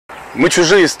Мы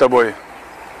чужие с тобой.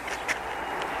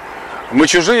 Мы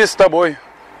чужие с тобой.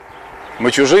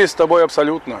 Мы чужие с тобой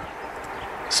абсолютно.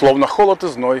 Словно холод и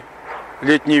зной,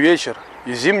 летний вечер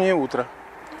и зимнее утро.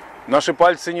 Наши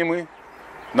пальцы немы,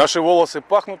 наши волосы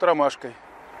пахнут ромашкой.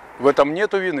 В этом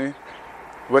нету вины,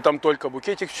 в этом только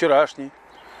букетик вчерашний.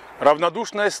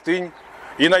 Равнодушная стынь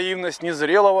и наивность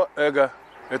незрелого эго.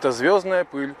 Это звездная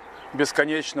пыль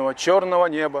бесконечного черного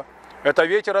неба. Это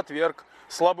ветер отверг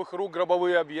слабых рук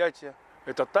гробовые объятия.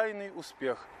 Это тайный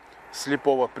успех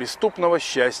слепого преступного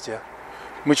счастья.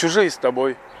 Мы чужие с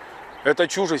тобой. Эта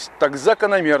чужесть так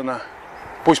закономерна.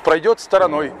 Пусть пройдет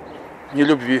стороной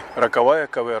нелюбви роковая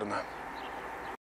каверна.